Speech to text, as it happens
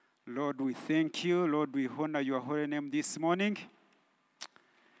Lord, we thank you. Lord, we honor your holy name this morning.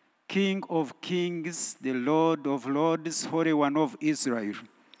 King of kings, the Lord of lords, Holy One of Israel.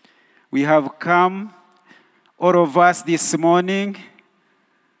 We have come, all of us this morning,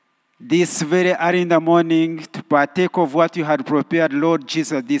 this very early in the morning, to partake of what you had prepared, Lord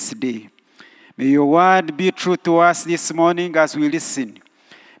Jesus, this day. May your word be true to us this morning as we listen.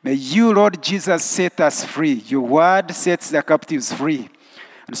 May you, Lord Jesus, set us free. Your word sets the captives free.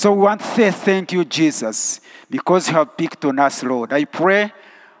 And so we want to say thank you, Jesus, because you have picked on us, Lord. I pray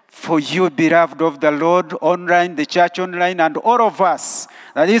for you, beloved of the Lord, online, the church online, and all of us,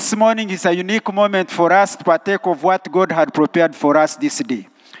 that this morning is a unique moment for us to partake of what God had prepared for us this day.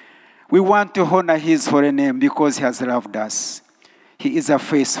 We want to honor his holy name because he has loved us. He is a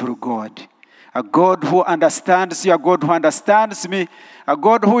faithful God. A God who understands you, a God who understands me, a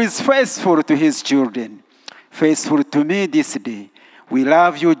God who is faithful to his children, faithful to me this day. We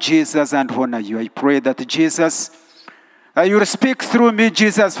love you, Jesus, and honor you. I pray that, Jesus, that you will speak through me,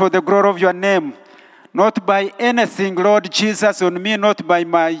 Jesus, for the glory of your name. Not by anything, Lord Jesus, on me, not by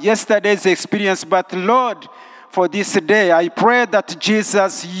my yesterday's experience, but, Lord, for this day, I pray that,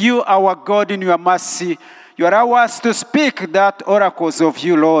 Jesus, you, our God, in your mercy, you allow us to speak that oracles of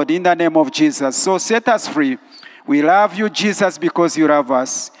you, Lord, in the name of Jesus. So set us free. We love you, Jesus, because you love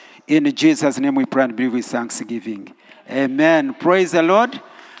us. In Jesus' name we pray and believe with thanksgiving. Amen. Praise the Lord.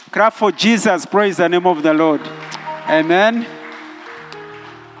 Clap for Jesus. Praise the name of the Lord. Amen.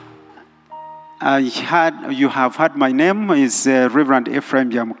 You have heard my name is Reverend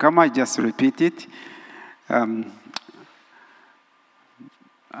Ephraim Byamukama. I just repeat it. And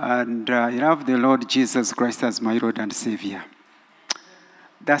I love the Lord Jesus Christ as my Lord and Savior.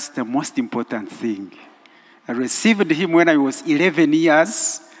 That's the most important thing. I received him when I was 11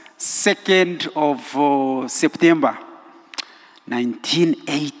 years, 2nd of September,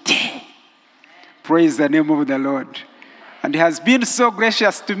 1980. Praise the name of the Lord. And he has been so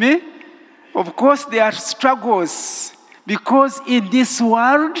gracious to me. Of course, there are struggles because in this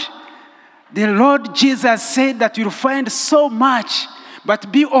world, the Lord Jesus said that you'll find so much, but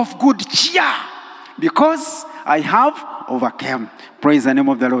be of good cheer because I have overcome. Praise the name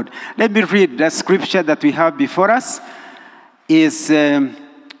of the Lord. Let me read the scripture that we have before us. Is 1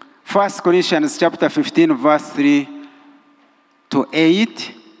 Corinthians chapter 15, verse 3 to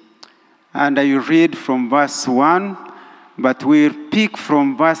 8. And I will read from verse 1, but we'll pick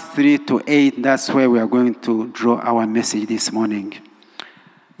from verse 3 to 8. That's where we are going to draw our message this morning.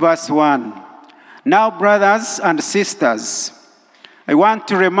 Verse 1. Now, brothers and sisters, I want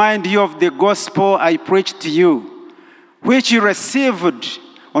to remind you of the gospel I preached to you, which you received,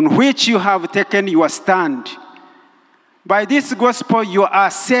 on which you have taken your stand. By this gospel you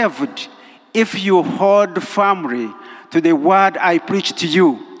are saved, if you hold firmly to the word I preached to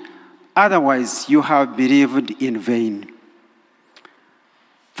you. Otherwise, you have believed in vain.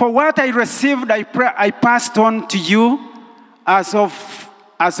 For what I received, I passed on to you as of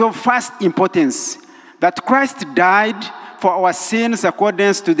first importance, that Christ died for our sins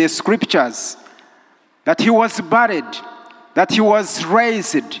according to the scriptures, that he was buried, that he was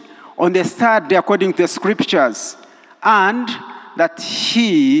raised on the third day according to the scriptures, and that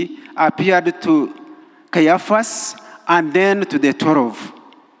he appeared to Caiaphas and then to the 12.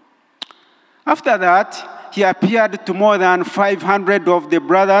 After that, he appeared to more than 500 of the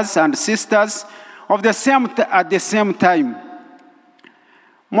brothers and sisters at the same time,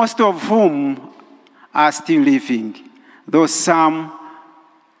 most of whom are still living, though some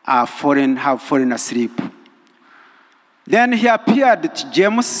have fallen asleep. Then he appeared to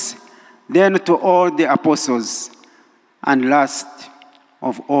James, then to all the apostles, and last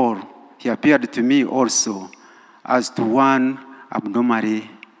of all, he appeared to me also as to one abnormally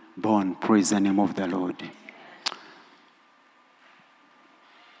born. Praise the name of the Lord.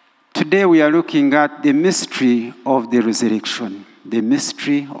 Today we are looking at the mystery of the resurrection. The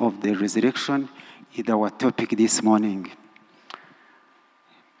mystery of the resurrection is our topic this morning.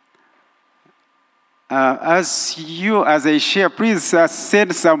 As I share, please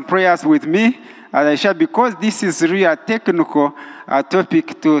send some prayers with me as I share, because this is really a technical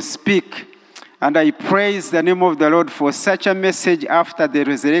topic to speak. And I praise the name of the Lord for such a message after the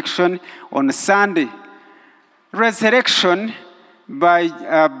resurrection on Sunday. Resurrection by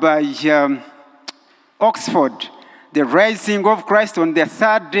Oxford, the rising of Christ on the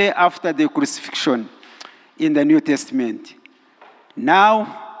third day after the crucifixion in the New Testament.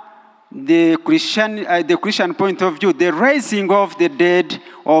 Now, the Christian point of view, the rising of the dead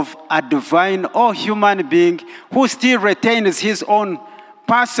of a divine or human being who still retains his own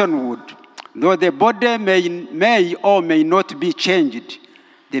personhood, though the body may or may not be changed.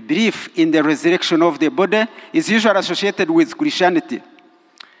 the belief in the resurrection of the body is usually associated with Christianity.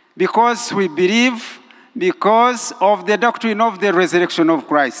 Because we believe because of the doctrine of the resurrection of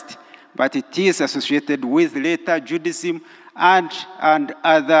Christ. But it is associated with later Judaism and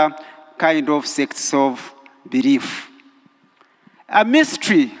other kind of sects of belief. A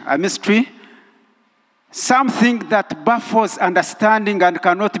mystery, something that baffles understanding and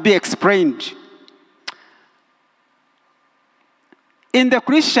cannot be explained. In the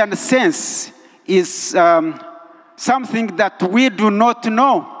Christian sense, is something that we do not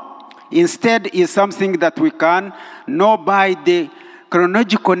know. Instead, is something that we can know by the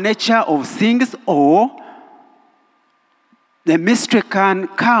chronological nature of things, or the mystery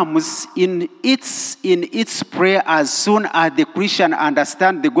comes in its prayer as soon as the Christian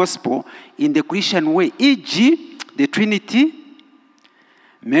understands the gospel in the Christian way, e.g., the Trinity,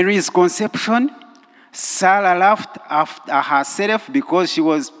 Mary's conception, Sarah laughed after herself because she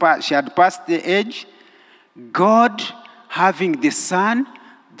had passed the age, God having the Son.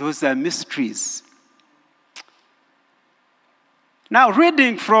 Those are mysteries. Now,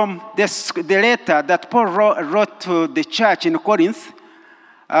 reading from the letter that Paul wrote to the church in Corinth,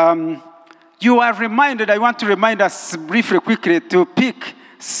 you are reminded, I want to remind us briefly, quickly, to pick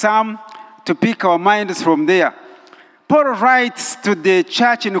our minds from there. Paul writes to the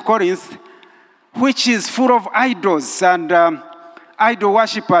church in Corinth, which is full of idols and idol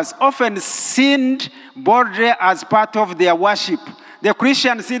worshippers, often seen boldly as part of their worship. The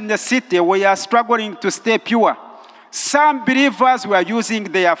Christians in the city were struggling to stay pure. Some believers were using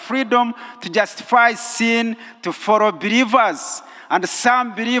their freedom to justify sin to follow believers. And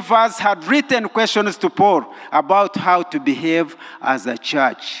some believers had written questions to Paul about how to behave as a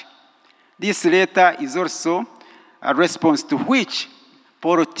church. This letter is also a response to which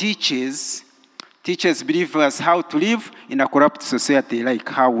Paul teaches believers how to live in a corrupt society like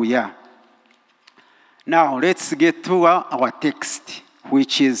how we are. Now, let's get to our text,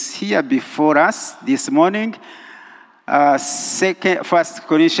 which is here before us this morning. 1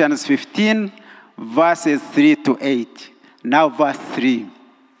 Corinthians 15, verses 3 to 8. Now, verse 3.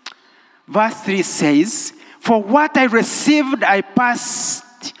 Verse 3 says, "For what I received, I passed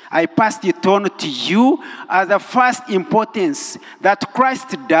it on to you as the first importance, that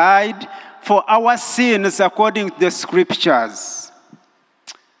Christ died for our sins according to the Scriptures."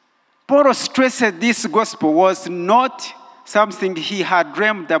 Paul stressed this gospel was not something he had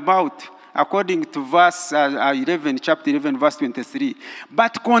dreamed about, according to chapter 11, verse 23,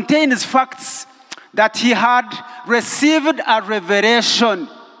 but contains facts that he had received a revelation.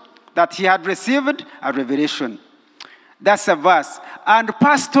 That's a verse. And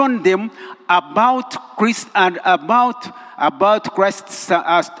passed on them about Christ and about Christ's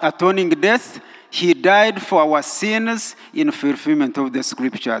atoning death. He died for our sins in fulfillment of the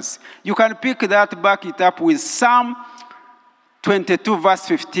Scriptures. You can pick that, back it up with Psalm 22, verse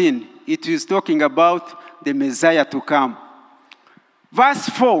 15. It is talking about the Messiah to come. Verse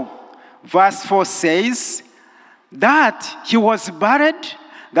 4 says that he was buried,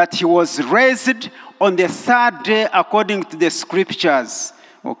 that he was raised on the third day according to the Scriptures.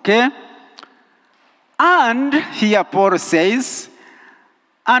 Okay? And here Paul says,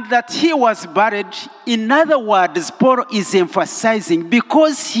 and that he was buried. In other words, Paul is emphasizing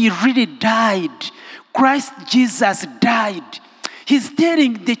because he really died. Christ Jesus died. He's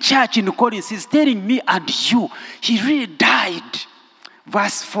telling the church in Corinth, he's telling me and you, he really died.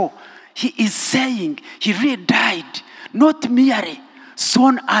 Verse 4, he is saying he really died, not merely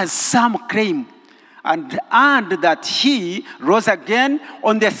soon as some claim, and that he rose again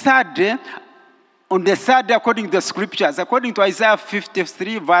on the third day, according to the Scriptures, according to Isaiah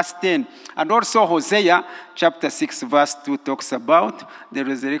 53, verse 10. And also Hosea chapter 6, verse 2 talks about the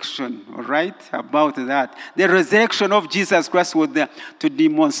resurrection, all right? About that. The resurrection of Jesus Christ was there to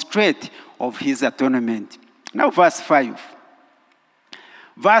demonstrate of his atonement. Now verse 5.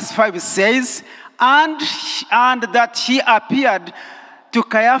 Verse 5 says, and that he appeared to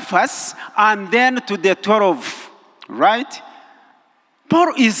Caiaphas and then to the 12, right?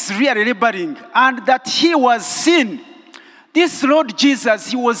 Paul is really laboring, and that he was seen. This Lord Jesus,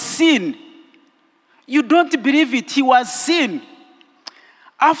 he was seen. You don't believe it, he was seen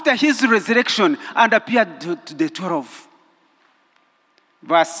after his resurrection and appeared to the 12.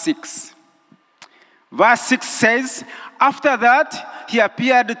 Verse 6. Verse 6 says, after that, he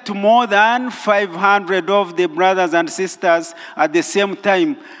appeared to more than 500 of the brothers and sisters at the same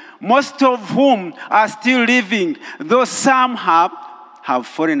time, most of whom are still living, though some have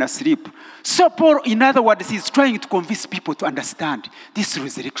fallen asleep. So Paul, in other words, is trying to convince people to understand this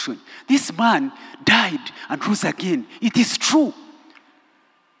resurrection. This man died and rose again. It is true.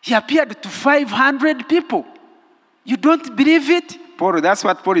 He appeared to 500 people. You don't believe it? Paul, that's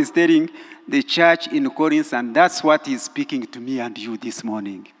what Paul is telling the church in Corinth, and that's what he's speaking to me and you this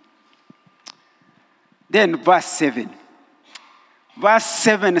morning. Then verse 7. Verse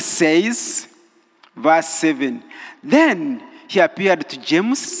 7 says, then he appeared to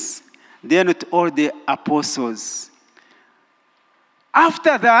James, then to all the apostles.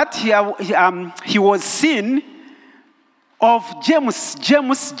 After that, he was seen of James.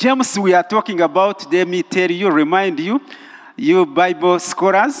 James we are talking about, let me tell you, remind you, you Bible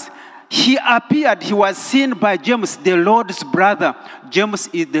scholars. He appeared, he was seen by James, the Lord's brother. James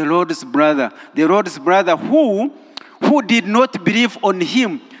is the Lord's brother. The Lord's brother who did not believe on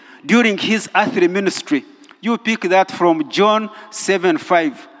him during his earthly ministry. You pick that from John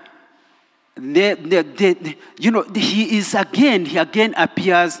 7:5. He again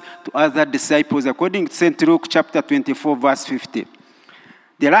appears to other disciples according to St. Luke chapter 24, verse 50.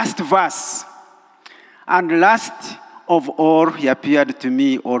 The last verse. And last of all, he appeared to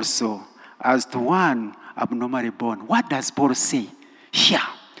me also as to one abnormally born. What does Paul say here?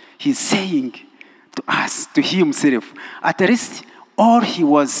 He's saying to us, to himself, at least all he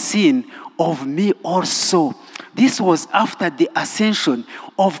was seen of me also. This was after the ascension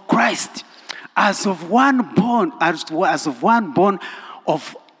of Christ. As of one born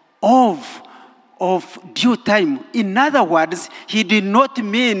of due time. In other words, he did not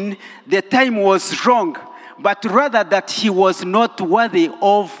mean the time was wrong, but rather that he was not worthy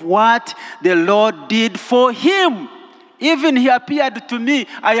of what the Lord did for him. Even he appeared to me,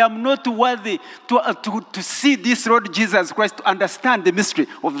 I am not worthy to see this Lord Jesus Christ, to understand the mystery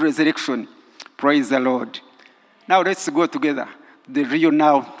of the resurrection. Praise the Lord. Now let's go together. The real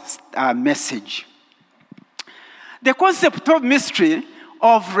now message. The concept of mystery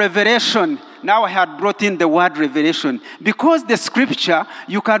of revelation. Now I had brought in the word revelation. Because the scripture,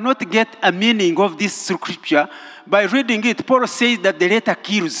 you cannot get a meaning of this scripture by reading it. Paul says that the letter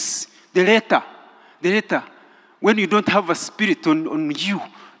kills. The letter. When you don't have a spirit on you,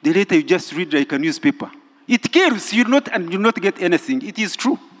 the letter you just read like a newspaper. It kills. You not get anything. It is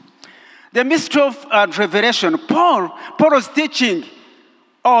true. The mystery of revelation. Paul's teaching,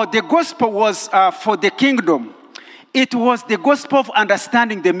 the gospel was for the kingdom. It was the gospel of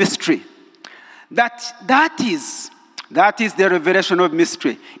understanding the mystery. That is the revelation of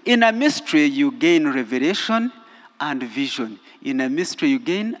mystery. In a mystery, you gain revelation and vision. In a mystery, you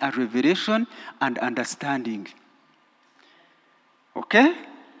gain a revelation and understanding. Okay?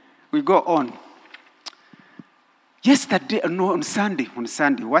 We go on. On Sunday,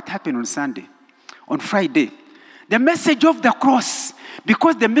 what happened on Sunday? On Friday, the message of the cross,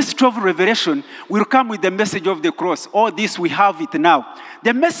 because the mystery of revelation will come with the message of the cross. All this, we have it now.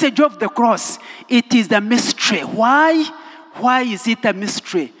 The message of the cross, it is the mystery. Why? Why is it a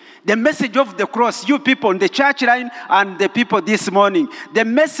mystery? The message of the cross, you people on the church line and the people this morning, the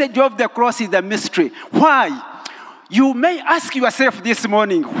message of the cross is a mystery. Why? You may ask yourself this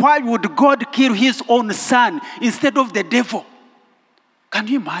morning, why would God kill his own son instead of the devil? Can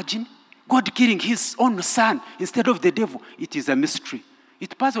you imagine? God killing his own son instead of the devil. It is a mystery.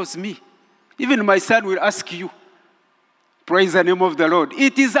 It puzzles me. Even my son will ask you. Praise the name of the Lord.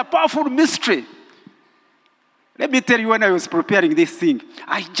 It is a powerful mystery. Let me tell you, when I was preparing this thing,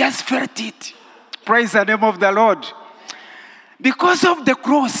 I just felt it. Praise the name of the Lord. Because of the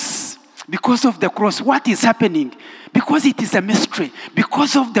cross, what is happening? Because it is a mystery.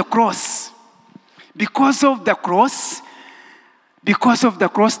 Because of the cross,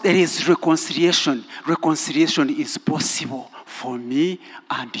 there is reconciliation. Reconciliation is possible for me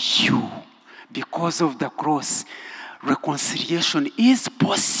and you. Because of the cross, reconciliation is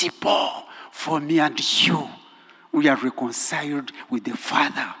possible for me and you. We are reconciled with the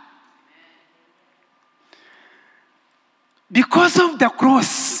Father. Because of the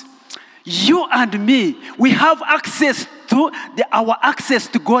cross, you and me, we have access to, our access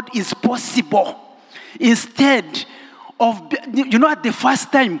to God is possible. Instead of, at the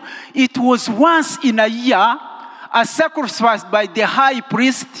first time, it was once in a year, a sacrifice by the high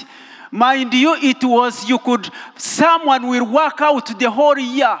priest. Mind you, someone will work out the whole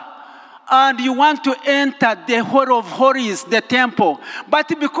year, and you want to enter the Holy of Holies, the temple. But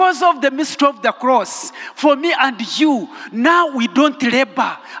because of the mystery of the cross, for me and you, now we don't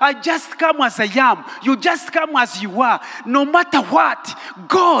labor. I just come as I am. You just come as you are. No matter what,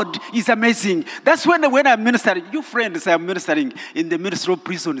 God is amazing. That's when I'm ministering. You friends, I'm ministering in the ministry of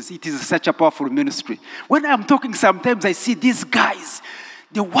prisons. It is such a powerful ministry. When I'm talking, sometimes I see these guys.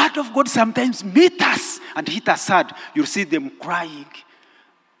 The word of God sometimes meet us and hit us hard. You'll see them crying.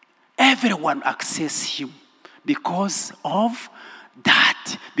 Everyone access him because of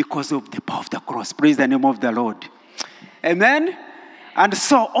That because of the power of the cross. Praise the name of the Lord. Amen? And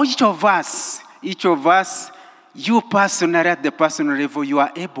so each of us, you personally at the personal level, you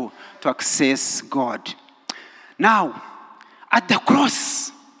are able to access God. Now, at the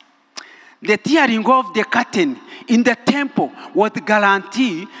cross, the tearing of the curtain in the temple was the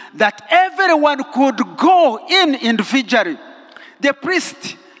guarantee that everyone could go in individually. The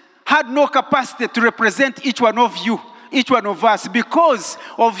priest had no capacity to represent each one of you, each one of us, because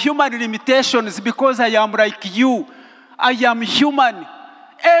of human limitations, because I am like you. I am human.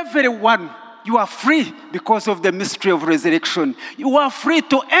 Everyone, you are free because of the mystery of resurrection. You are free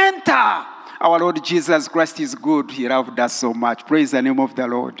to enter. Our Lord Jesus Christ is good. He loved us so much. Praise the name of the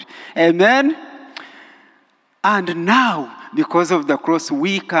Lord. Amen. And now, because of the cross,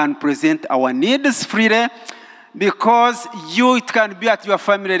 we can present our needs freely. Because it can be at your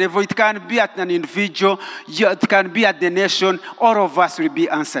family level, it can be at an individual, it can be at the nation, all of us will be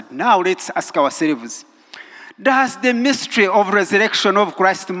answered. Now let's ask ourselves, does the mystery of resurrection of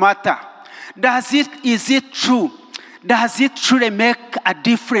Christ matter? Is it true? Does it truly make a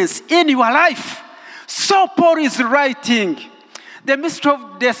difference in your life? So Paul is writing. The mystery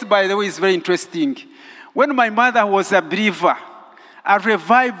of death, by the way, is very interesting. When my mother was a believer, a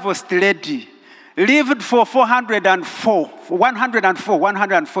revivalist lady, lived for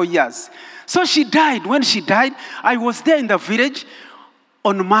 104 years. So she died. When she died, I was there in the village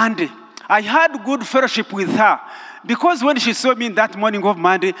on Monday. I had good fellowship with her because when she saw me that morning of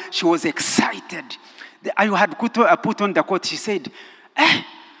Monday, she was excited. I had put on the coat. She said,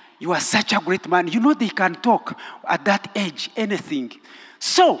 you are such a great man. You know they can talk at that age, anything.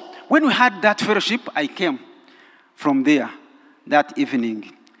 So when we had that fellowship, I came from there that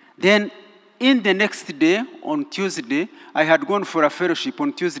evening. Then in the next day, on Tuesday, I had gone for a fellowship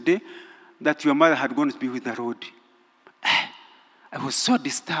on Tuesday that your mother had gone to be with the Lord. I was so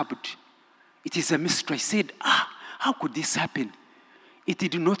disturbed. It is a mystery. I said, how could this happen? It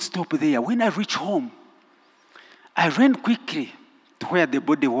did not stop there. When I reached home, I ran quickly to where the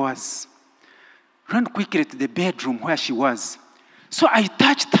body was. Ran quickly to the bedroom where she was. So I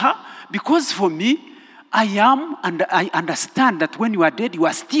touched her because for me, I understand that when you are dead, you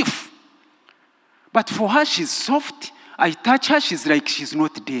are stiff. But for her, she's soft. I touch her, she's like she's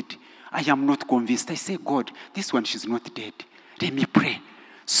not dead. I am not convinced. I say, God, this one, she's not dead. Let me pray.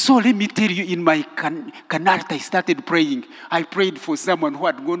 So let me tell you, in my canalta, I started praying. I prayed for someone who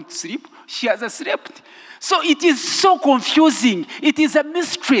had gone to sleep. She has slept. So it is so confusing. It is a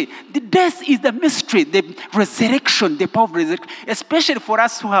mystery. The death is the mystery. The resurrection, the power of resurrection, especially for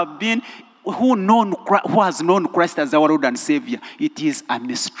us who has known Christ as our Lord and Savior. It is a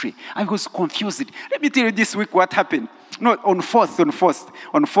mystery. I was confused. Let me tell you this week what happened. No, on 4th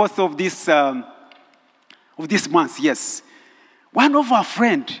of this month, yes. One of our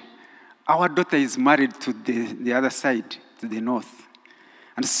friends, our daughter is married to the other side, to the north.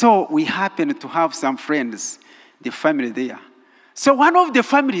 And so we happened to have some friends, the family there. So one of the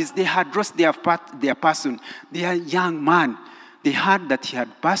families, they had lost their person, their young man. They heard that he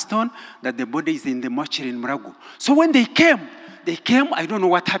had passed on, that the body is in the mortuary in Maragu. So when they came, I don't know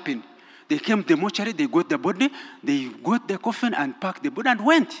what happened. They came to the mortuary, they got the body, they got the coffin and packed the body and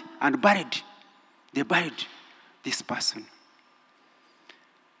went and buried. They buried this person.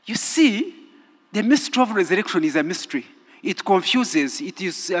 You see, the mystery of resurrection is a mystery. It confuses. It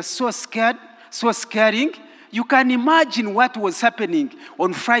is so scaring. You can imagine what was happening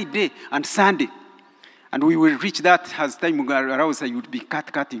on Friday and Sunday. And we will reach that as time allows, I would be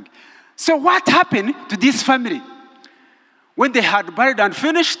cutting. So what happened to this family? When they had buried and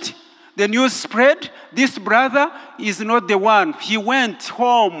finished, the news spread, this brother is not the one. He went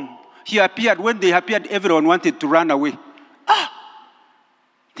home. He appeared. When they appeared, everyone wanted to run away.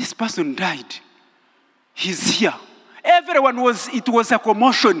 This person died. He's here. It was a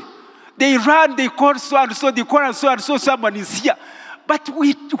commotion. They ran, they called so and so, they called so and so, someone is here. But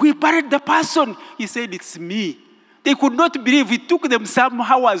we buried the person. He said, it's me. They could not believe. It took them some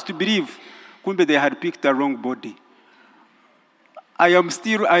hours to believe. Kumbe they had picked the wrong body. I am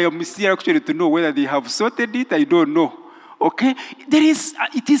still actually to know whether they have sorted it. I don't know. Okay?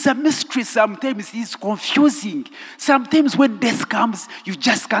 It is a mystery. Sometimes it is confusing. Sometimes when death comes, you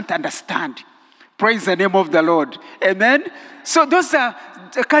just can't understand. Praise the name of the Lord. Amen? So those are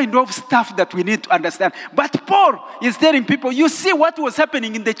the kind of stuff that we need to understand. But Paul is telling people, you see what was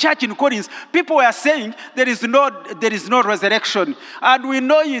happening in the church in Corinth. People were saying there is no resurrection. And we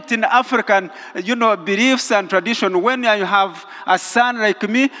know it in African, beliefs and tradition. When you have a son like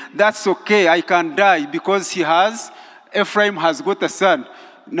me, that's okay. I can die because Ephraim has got a son.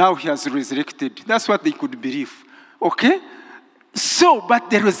 Now he has resurrected. That's what they could believe. Okay? So, but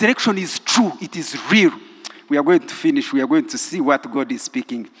the resurrection is true. It is real. We are going to finish. We are going to see what God is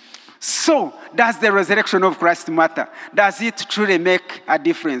speaking. So, does the resurrection of Christ matter? Does it truly make a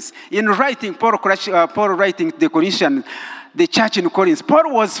difference? In writing, Paul writing the Corinthians, the church in Corinth,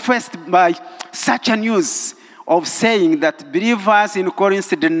 Paul was faced by such a news of saying that believers in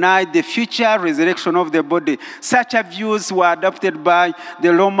Corinth denied the future resurrection of the body. Such views were adopted by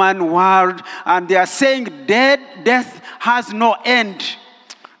the Roman world, and they are saying death has no end.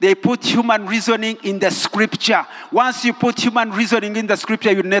 They put human reasoning in the scripture. Once you put human reasoning in the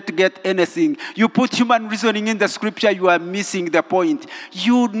scripture, you not get anything. You put human reasoning in the scripture, you are missing the point.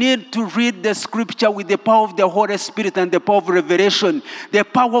 You need to read the scripture with the power of the Holy Spirit and the power of revelation, the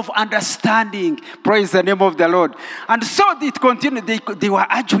power of understanding. Praise the name of the Lord. And so it continued. They were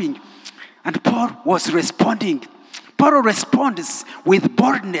arguing. And Paul was responding. Paul responds with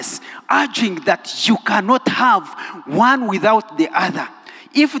boldness, urging that you cannot have one without the other.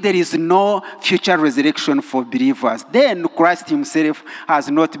 If there is no future resurrection for believers, then Christ himself has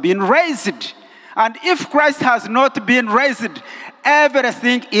not been raised. And if Christ has not been raised,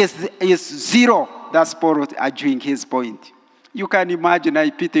 everything is zero. That's Paul arguing his point. You can imagine,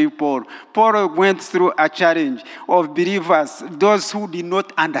 I pity Paul. Paul went through a challenge of believers, those who did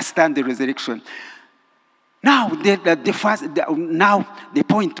not understand the resurrection. Now,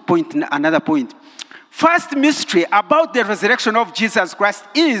 another point. First mystery about the resurrection of Jesus Christ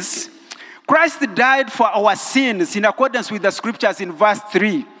is Christ died for our sins in accordance with the scriptures in verse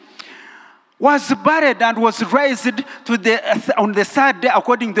 3. Was buried and was raised on the third day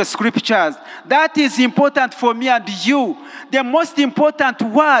according to the scriptures. That is important for me and you. The most important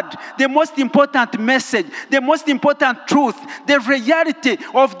word, the most important message, the most important truth, the reality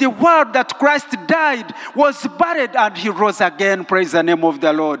of the word that Christ died, was buried, and he rose again. Praise the name of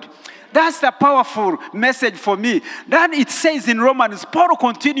the Lord. That's a powerful message for me. Then it says in Romans, Paul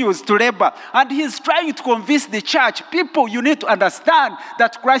continues to labor, and he's trying to convince the church, people, you need to understand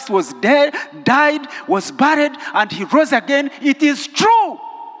that Christ was dead, died, was buried, and he rose again. It is true.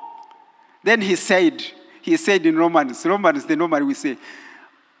 Then he said in Romans, the normal we say,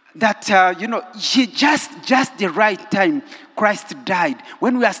 that, he just the right time, Christ died.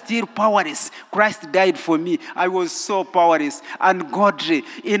 When we are still powerless, Christ died for me. I was so powerless and godly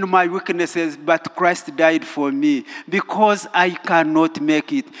in my weaknesses, but Christ died for me because I cannot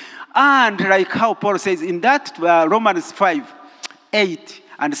make it. And like how Paul says in that Romans 5, 8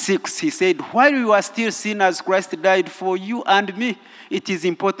 and 6, he said, while you are still sinners, Christ died for you and me. It is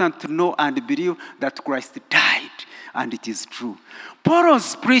important to know and believe that Christ died, and it is true.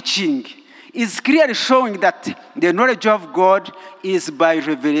 Paul's preaching is clearly showing that the knowledge of God is by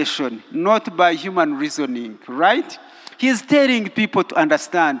revelation, not by human reasoning, right? He's telling people to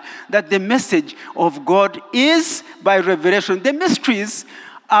understand that the message of God is by revelation. The mysteries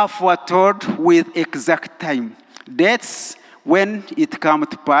are foretold with exact time. That's when it comes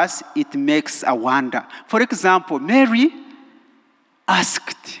to pass, it makes a wonder. For example, Mary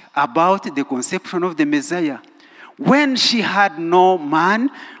asked about the conception of the Messiah when she had no man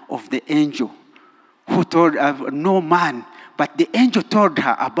of the angel who told her, no man, but the angel told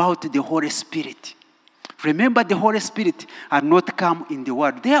her about the Holy Spirit. Remember, the Holy Spirit had not come in the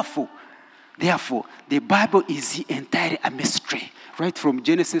world. Therefore, the Bible is entirely a mystery, right from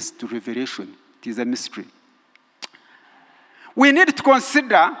Genesis to Revelation. It is a mystery. We need to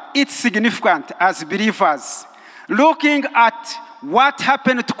consider its significance as believers, looking at what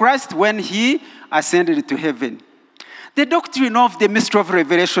happened to Christ when he ascended to heaven. The doctrine of the mystery of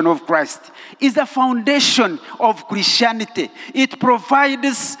revelation of Christ is the foundation of Christianity. It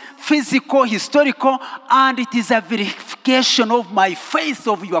provides physical, historical, and it is a verification of my faith,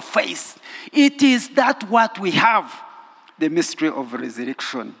 of your faith. It is that what we have, the mystery of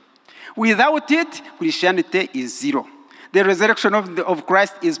resurrection. Without it, Christianity is zero. The resurrection of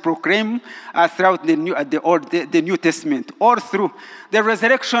Christ is proclaimed throughout the New Testament, all through. The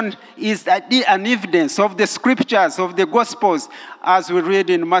resurrection is an evidence of the scriptures, of the Gospels, as we read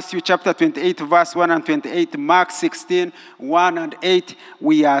in Matthew chapter 28, verse 1 and 28, Mark 16, 1 and 8.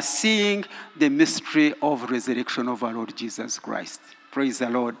 We are seeing the mystery of resurrection of our Lord Jesus Christ. Praise the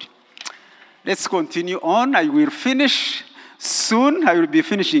Lord. Let's continue on. I will finish soon. I will be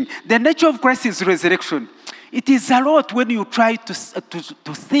finishing. The nature of Christ is resurrection. It is a lot when you try to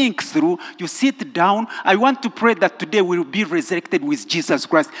think through, you sit down. I want to pray that today we will be resurrected with Jesus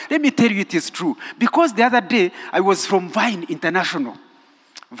Christ. Let me tell you it is true. Because the other day, I was from Vine International.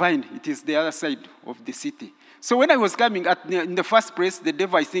 Vine, it is the other side of the city. So when I was coming in the first place, the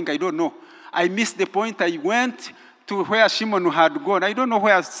devil, I don't know. I missed the point. I went to where Shimon had gone. I don't know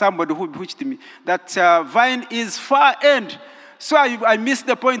where somebody who preached to me. That Vine is far end. So I missed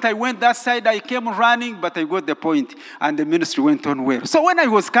the point. I went that side. I came running, but I got the point. And the ministry went on well. So when I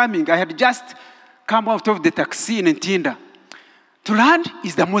was coming, I had just come out of the taxi in Ntinda. To land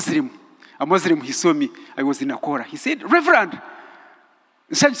is the Muslim. A Muslim, he saw me. I was in a Kora. He said, Reverend,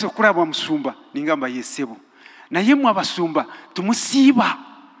 nsanyisa okulaba musumba ningamba yesebo. Naye mu abasumba tumusiiba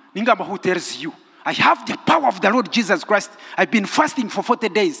ningamba who tells you? I have the power of the Lord Jesus Christ. I've been fasting for 40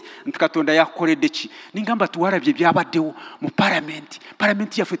 days. Nkatonda yakoledde ki? Ningamba tuwarabye byabaddewo mu parliament.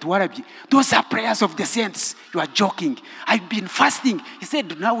 Parliament yaffe tuwarabye. Those are prayers of the saints. You are joking. I've been fasting. He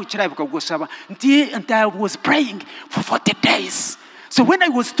said, now kirabika gosaba. And I was praying for 40 days. So when I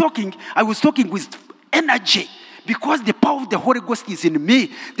was talking with energy. Because the power of the Holy Ghost is in me.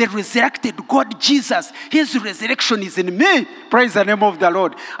 The resurrected God Jesus, his resurrection is in me. Praise the name of the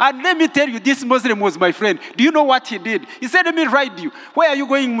Lord. And let me tell you, this Muslim was my friend. Do you know what he did? He said, let me ride you. Where are you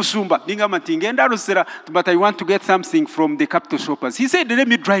going, Musumba? But I want to get something from the capital shoppers. He said, let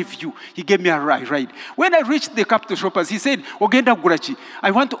me drive you. He gave me a ride. When I reached the capital shoppers, he said, Ogenda Gurachi, I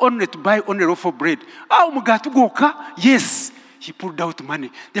want only to buy only a loaf of bread. Yes. He pulled out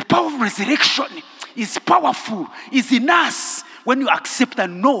money. The power of resurrection is powerful, is in us. When you accept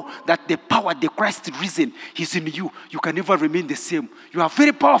and know that the power, the Christ risen, is in you, you can never remain the same. You are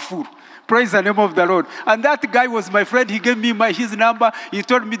very powerful. Praise the name of the Lord. And that guy was my friend. He gave me his number. He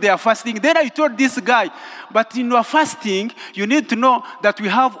told me they are fasting. Then I told this guy, but in your fasting, you need to know that we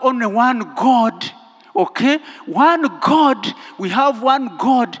have only one God. Okay? One God. We have one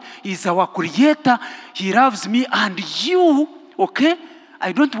God. He's our creator. He loves me and you. Okay?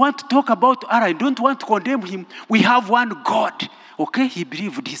 I don't want to talk about her. I don't want to condemn him. We have one God. Okay? He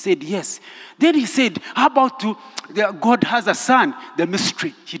believed. He said yes. Then he said, how about God has a son? The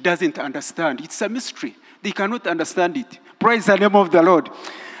mystery. He doesn't understand. It's a mystery. They cannot understand it. Praise the name of the Lord.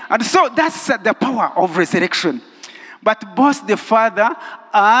 And so that's the power of resurrection. But both the Father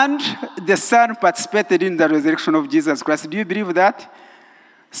and the Son participated in the resurrection of Jesus Christ. Do you believe that?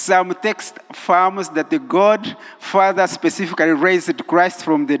 Some text affirms that the God Father specifically raised Christ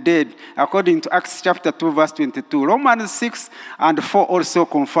from the dead, according to Acts chapter 2, verse 22. Romans 6 and 4 also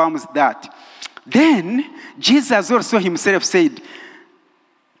confirms that. Then, Jesus also himself said,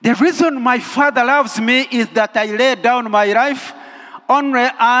 the reason my Father loves me is that I lay down my life only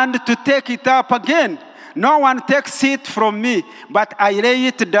and to take it up again. No one takes it from me, but I lay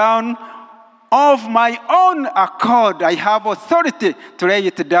it down of my own accord. I have authority to lay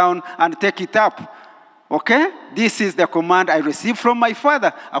it down and take it up. Okay? This is the command I received from my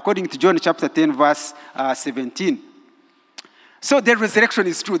Father, according to John chapter 10, verse 17. So the resurrection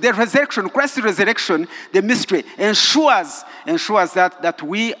is true. The resurrection, Christ's resurrection, the mystery, ensures that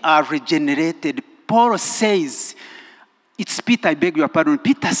we are regenerated. Paul says, it's Peter, I beg your pardon.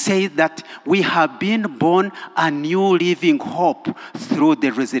 Peter says that we have been born a new living hope through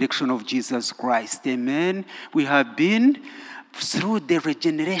the resurrection of Jesus Christ. Amen. We have been, through the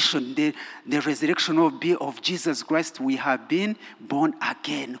regeneration, the resurrection of Jesus Christ, we have been born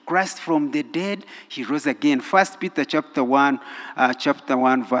again. Christ from the dead, he rose again. 1 Peter chapter 1,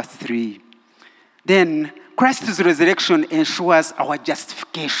 verse 3. Then Christ's resurrection ensures our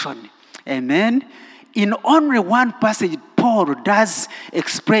justification. Amen. In only one passage, Paul does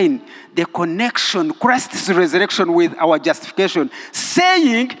explain the connection, Christ's resurrection with our justification,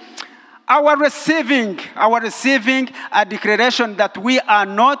 saying, our receiving a declaration that we are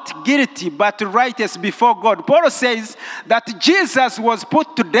not guilty but righteous before God. Paul says that Jesus was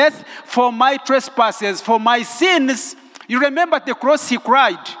put to death for my trespasses, for my sins. You remember at the cross he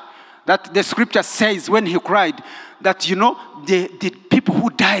cried, that the scripture says when he cried, that, the people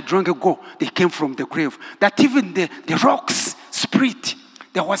who died long ago, they came from the grave. That even the rocks split.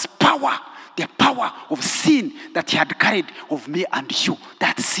 There was power, the power of sin that he had carried of me and you,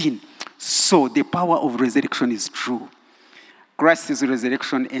 that sin. So the power of resurrection is true. Christ's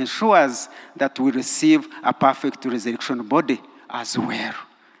resurrection ensures that we receive a perfect resurrection body as well.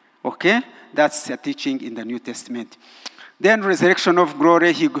 Okay? That's a teaching in the New Testament. Then resurrection of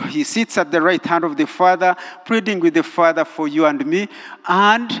glory, he sits at the right hand of the Father, pleading with the Father for you and me,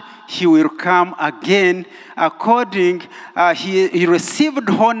 and he will come again according, he received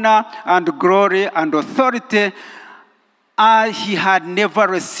honor and glory and authority. He had never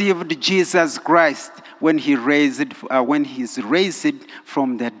received Jesus Christ when he's raised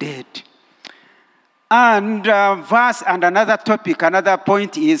from the dead. And another topic, another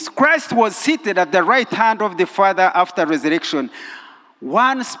point is Christ was seated at the right hand of the Father after resurrection.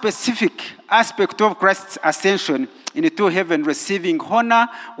 One specific aspect of Christ's ascension into heaven, receiving honor,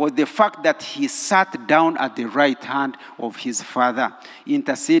 was the fact that he sat down at the right hand of his Father,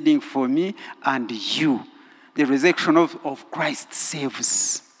 interceding for me and you. The resurrection of Christ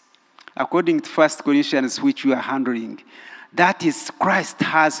saves. According to 1 Corinthians, which we are handling, that is, Christ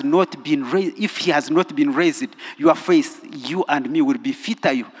has not been raised. If he has not been raised, your faith, you and me, will be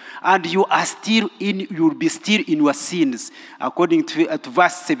futile, and you will be still in your sins. According to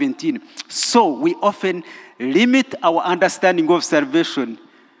verse 17. So we often limit our understanding of salvation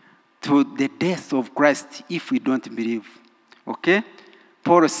to the death of Christ if we don't believe. Okay?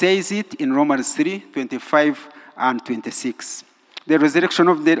 Paul says it in Romans 3:25 and 26. The resurrection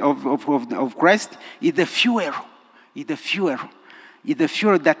of Christ is the fuel. Is the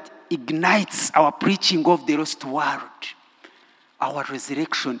fuel that ignites our preaching of the lost world, our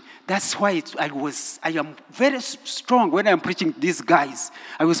resurrection. That's why I am very strong when I'm preaching these guys.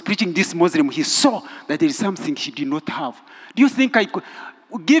 I was preaching this Muslim. He saw that there is something he did not have. Do you think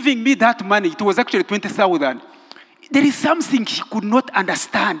giving me that money, it was actually 20,000. There is something he could not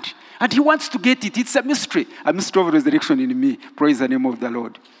understand, and he wants to get it. It's a mystery of resurrection in me. Praise the name of the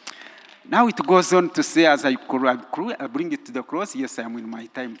Lord. Now it goes on to say, as I bring it to the cross, yes, I am in my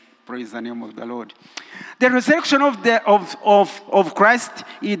time. Praise the name of the Lord. The resurrection of Christ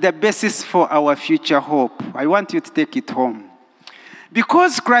is the basis for our future hope. I want you to take it home.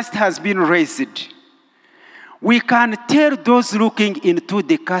 Because Christ has been raised, we can tell those looking into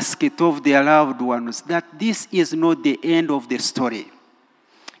the casket of their loved ones that this is not the end of the story.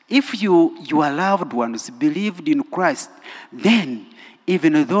 If your loved ones believed in Christ, then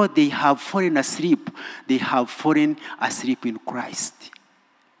even though they have fallen asleep, they have fallen asleep in Christ.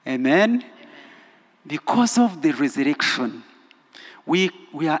 Amen? Because of the resurrection, we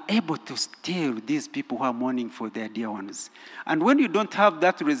are able to tell these people who are mourning for their dear ones. And when you don't have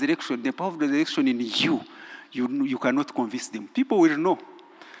that resurrection, the power of resurrection in you cannot convince them. People will know.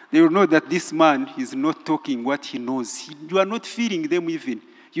 They will know that this man is not talking what he knows. You are not feeling them even.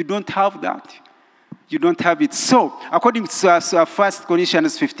 You don't have that. You don't have it. So, according to 1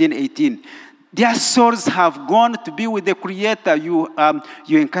 Corinthians 15:18, their souls have gone to be with the Creator. You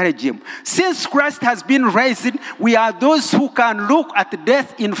encourage him. Since Christ has been raised, we are those who can look at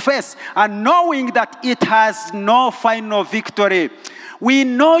death in face and knowing that it has no final victory. We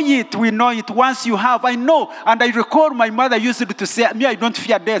know it. Once you have, I know. And I recall my mother used to say, me, I don't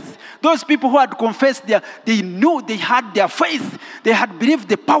fear death. Those people who had confessed, they knew, they had their faith. They had believed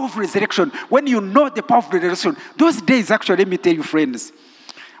the power of resurrection. When you know the power of resurrection, those days, actually, let me tell you, friends,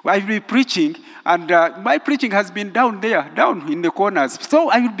 I will be preaching, and my preaching has been down in the corners.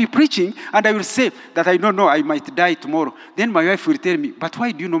 So I will be preaching, and I will say that I don't know, I might die tomorrow. Then my wife will tell me, but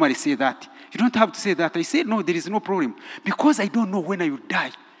why do you normally say that? You don't have to say that. I say, no, there is no problem. Because I don't know when I will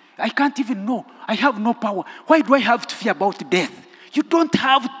die. I can't even know. I have no power. Why do I have to fear about death? You don't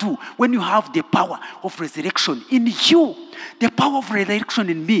have to when you have the power of resurrection in you. The power of resurrection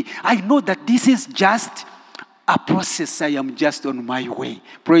in me. I know that this is just a process. I am just on my way.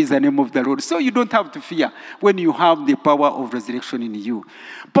 Praise the name of the Lord. So you don't have to fear when you have the power of resurrection in you.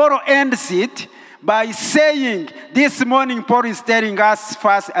 Paul ends it by saying, this morning Paul is telling us,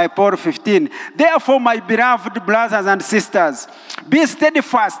 first, Paul 15, therefore, my beloved brothers and sisters, be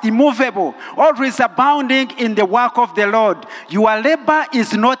steadfast, immovable, always abounding in the work of the Lord. Your labor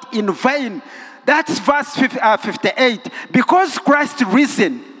is not in vain. That's verse 58. Because Christ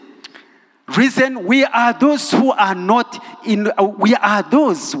risen, we are those who are not in, we are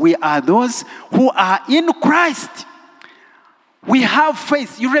those who are in Christ. We have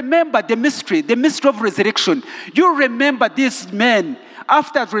faith. You remember the mystery of resurrection. You remember these men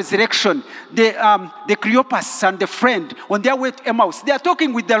after resurrection, the Cleopas and the friend, on their way to Emmaus, they are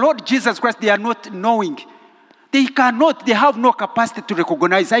talking with the Lord Jesus Christ. They are not knowing. They have no capacity to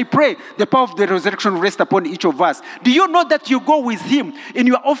recognize. I pray the power of the resurrection rest upon each of us. Do you know that you go with him in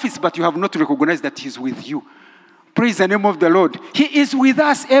your office, but you have not recognized that he's with you? Praise the name of the Lord. He is with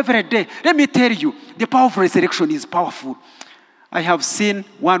us every day. Let me tell you, the power of resurrection is powerful. I have seen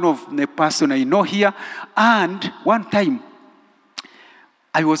one of the person I know here, and one time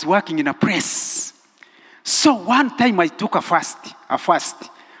I was working in a press. So one time I took a fasting.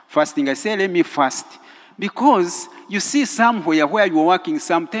 I said, let me fast. Because you see somewhere where you're working,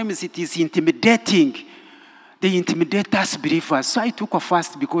 sometimes it is intimidating. They intimidate us believers. So I took a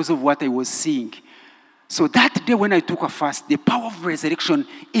fast because of what I was seeing. So that day when I took a fast, the power of resurrection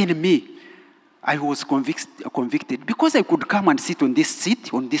in me, I was convicted because I could come and sit on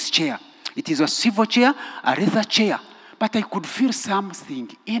this chair. It is a swivel chair, a leather chair, but I could feel something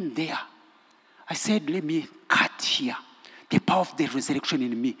in there. I said, let me cut here. The power of the resurrection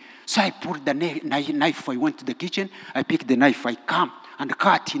in me. So I pulled the knife. I went to the kitchen. I picked the knife. I come and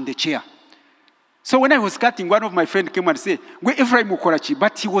cut in the chair. So when I was cutting, one of my friends came and said, Ephraim Mukorachi,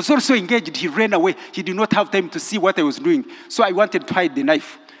 but he was also engaged. He ran away. He did not have time to see what I was doing. So I wanted to hide the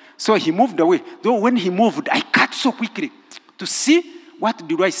knife. So he moved away. Though when he moved, I cut so quickly to see what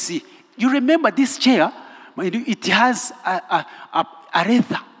do I see. You remember this chair? It has a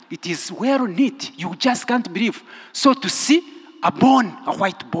leather. It is well knit. You just can't believe. So to see a bone, a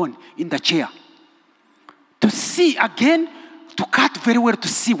white bone in the chair. To see again, to cut very well to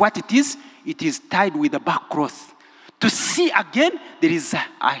see what it is tied with a back cloth. To see again, there is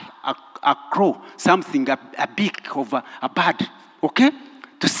a crow, something, a beak of a bird. Okay?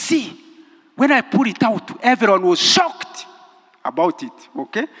 To see. When I put it out, everyone was shocked about it.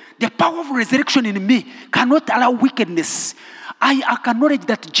 Okay? The power of resurrection in me cannot allow wickedness. I acknowledge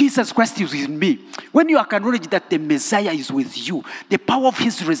that Jesus Christ is in me. When you acknowledge that the Messiah is with you, the power of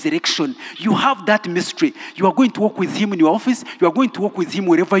his resurrection, you have that mystery. You are going to walk with him in your office. You are going to walk with him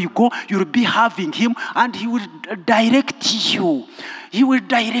wherever you go. You will be having him, and he will direct you. He will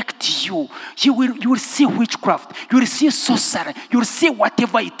direct you. You will see witchcraft. You will see sorcery. You will see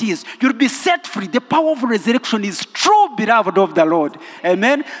whatever it is. You will be set free. The power of resurrection is true, beloved of the Lord.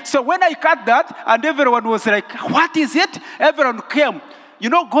 Amen. So when I cut that, and everyone was like, what is it? Everyone came. You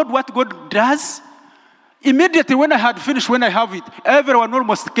know what God does? Immediately when I had finished, when I have it, everyone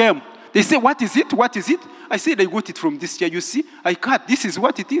almost came. They say, what is it? What is it? I said, I got it from this chair. You see, I cut. This is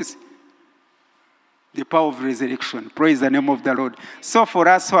what it is. The power of resurrection. Praise the name of the Lord. So for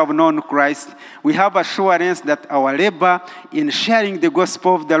us who have known Christ, we have assurance that our labor in sharing the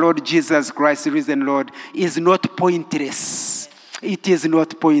gospel of the Lord Jesus Christ, risen Lord, is not pointless. It is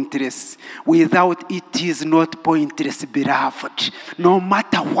not pointless. Without it is not pointless, beloved. No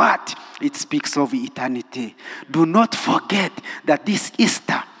matter what, it speaks of eternity. Do not forget that this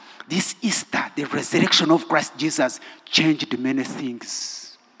Easter, the resurrection of Christ Jesus changed many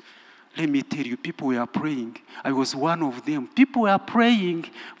things. Let me tell you, people were praying. I was one of them. People were praying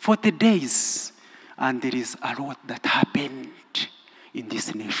 40 days. And there is a lot that happened in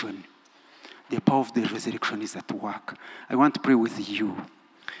this nation. The power of the resurrection is at work. I want to pray with you.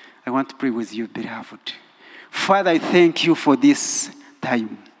 I want to pray with you, beloved. Father, I thank you for this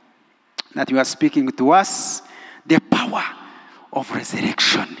time that you are speaking to us. The power of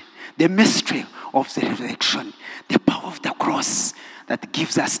resurrection. The mystery of the resurrection. The power of the cross that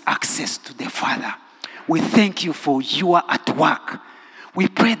gives us access to the Father. We thank you for you are at work. We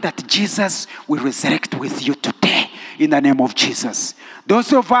pray that Jesus will resurrect with you today in the name of Jesus.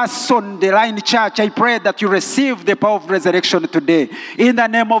 Those of us on the line church, I pray that you receive the power of resurrection today in the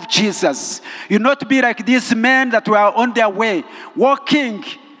name of Jesus. You not be like these men that were on their way, walking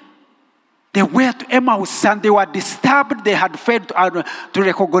the way to Emmaus, and they were disturbed. They had failed to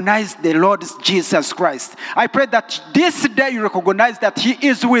recognize the Lord Jesus Christ. I pray that this day you recognize that he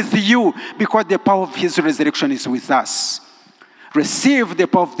is with you because the power of his resurrection is with us. Receive the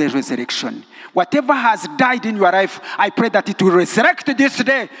power of the resurrection. Whatever has died in your life, I pray that it will resurrect this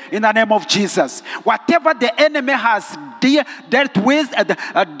day in the name of Jesus. Whatever the enemy has dealt with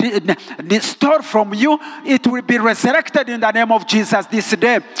and stored from you, it will be resurrected in the name of Jesus this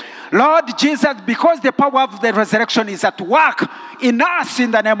day. Lord Jesus, because the power of the resurrection is at work in us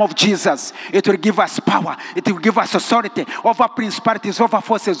in the name of Jesus, it will give us power. It will give us authority over principalities, over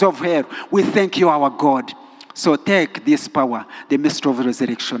forces of hell. We thank you, our God. So take this power, the mystery of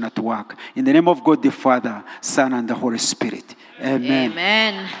resurrection at work. In the name of God the Father, Son, and the Holy Spirit. Amen.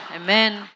 Amen. Amen.